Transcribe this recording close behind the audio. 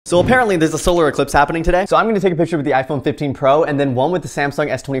So apparently there's a solar eclipse happening today. So I'm going to take a picture with the iPhone 15 Pro and then one with the Samsung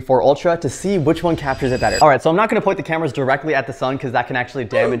S24 Ultra to see which one captures it better. All right, so I'm not going to point the cameras directly at the sun because that can actually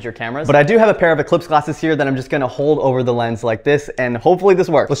damage your cameras. But I do have a pair of eclipse glasses here that I'm just going to hold over the lens like this, and hopefully this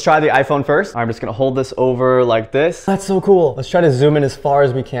works. Let's try the iPhone first. I'm just going to hold this over like this. That's so cool. Let's try to zoom in as far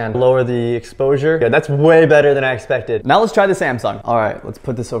as we can. Lower the exposure. Yeah, that's way better than I expected. Now let's try the Samsung. All right, let's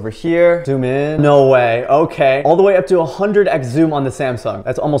put this over here. Zoom in. No way. Okay. All the way up to 100x zoom on the Samsung.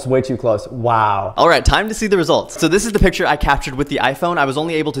 That's almost way too close. Wow. All right, time to see the results. So this is the picture I captured with the iPhone. I was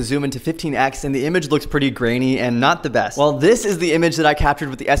only able to zoom into 15x and the image looks pretty grainy and not the best. Well, this is the image that I captured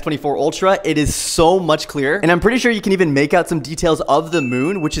with the S24 Ultra. It is so much clearer, and I'm pretty sure you can even make out some details of the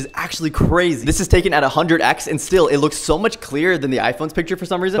moon, which is actually crazy. This is taken at 100x and still it looks so much clearer than the iPhone's picture for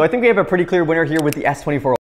some reason. So I think we have a pretty clear winner here with the S24 Ultra.